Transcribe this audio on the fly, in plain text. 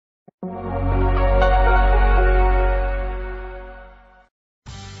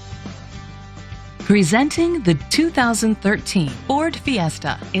Presenting the 2013 Ford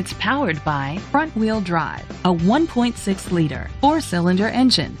Fiesta. It's powered by front-wheel drive, a 1.6-liter four-cylinder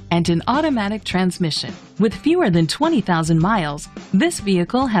engine, and an automatic transmission. With fewer than 20,000 miles, this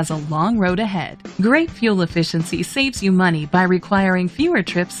vehicle has a long road ahead. Great fuel efficiency saves you money by requiring fewer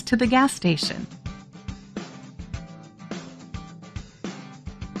trips to the gas station.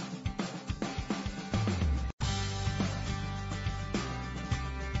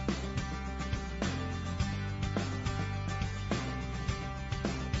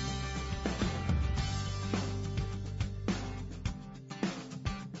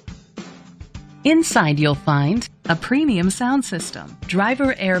 Inside you'll find a premium sound system,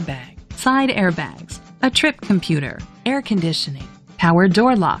 driver airbag, side airbags, a trip computer, air conditioning, power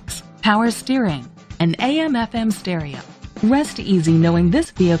door locks, power steering, an AM/FM stereo. Rest easy knowing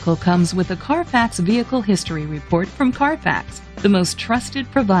this vehicle comes with a Carfax Vehicle History Report from Carfax, the most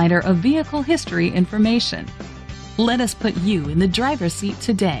trusted provider of vehicle history information. Let us put you in the driver's seat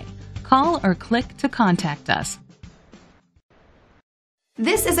today. Call or click to contact us.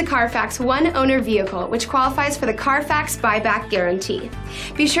 This is a Carfax one-owner vehicle which qualifies for the Carfax buyback guarantee.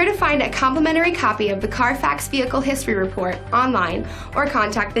 Be sure to find a complimentary copy of the Carfax Vehicle History Report online or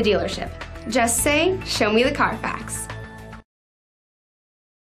contact the dealership. Just say, "Show me the Carfax."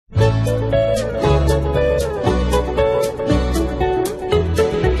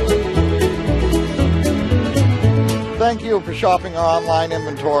 Thank you for shopping our online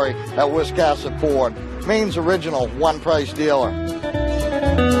inventory at Wiscasset Ford, Maine's original one-price dealer.